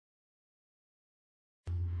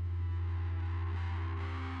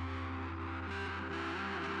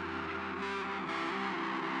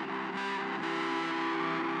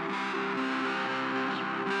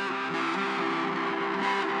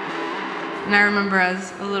And I remember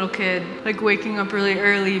as a little kid, like waking up really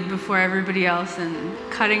early before everybody else and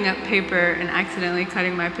cutting up paper and accidentally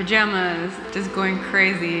cutting my pajamas, just going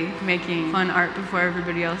crazy, making fun art before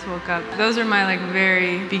everybody else woke up. Those are my like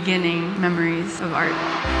very beginning memories of art.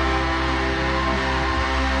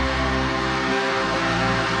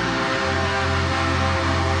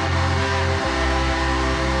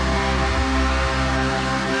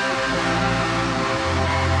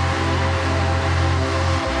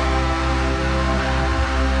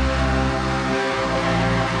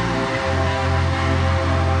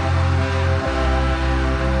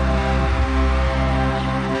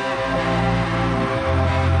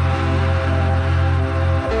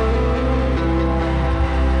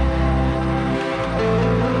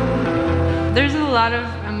 There's a lot of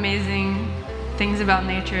amazing things about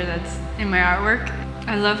nature that's in my artwork.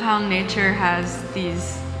 I love how nature has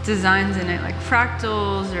these designs in it, like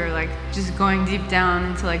fractals or like just going deep down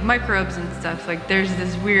into like microbes and stuff. Like there's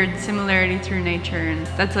this weird similarity through nature, and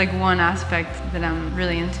that's like one aspect that I'm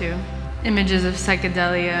really into. Images of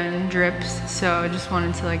psychedelia and drips, so I just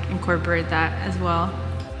wanted to like incorporate that as well.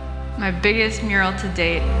 My biggest mural to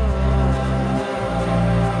date